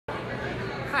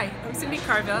I'm Cindy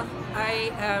Carvill.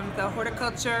 I am the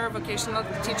Horticulture Vocational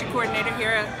Teacher Coordinator here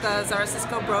at the Zara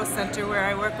Cisco Brough Center, where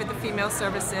I work with the female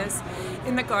services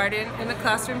in the garden, in the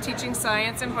classroom teaching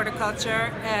science and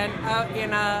horticulture, and out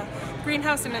in a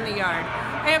greenhouse and in the yard.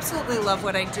 I absolutely love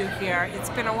what I do here. It's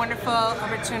been a wonderful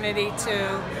opportunity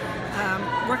to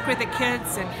work with the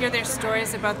kids and hear their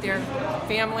stories about their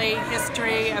family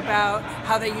history, about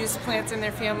how they use plants in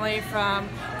their family, from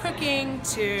cooking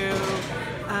to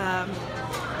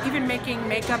even making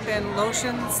makeup and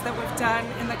lotions that we've done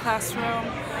in the classroom.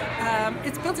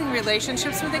 It's building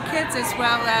relationships with the kids as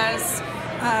well as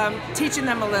teaching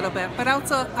them a little bit, but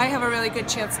also I have a really good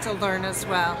chance to learn as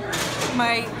well.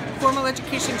 My formal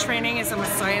education training is I'm a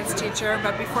science teacher,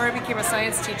 but before I became a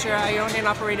science teacher, I owned and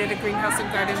operated a greenhouse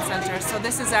and garden center, so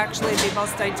this is actually the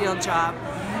most ideal job.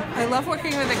 I love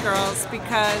working with the girls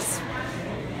because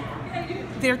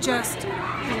they're just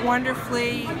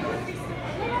wonderfully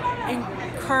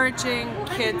encouraging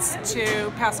kids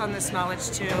to pass on this knowledge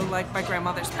to, like my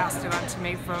grandmother's passed it on to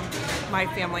me from my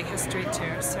family history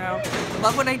too. So I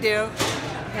love what I do,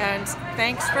 and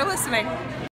thanks for listening.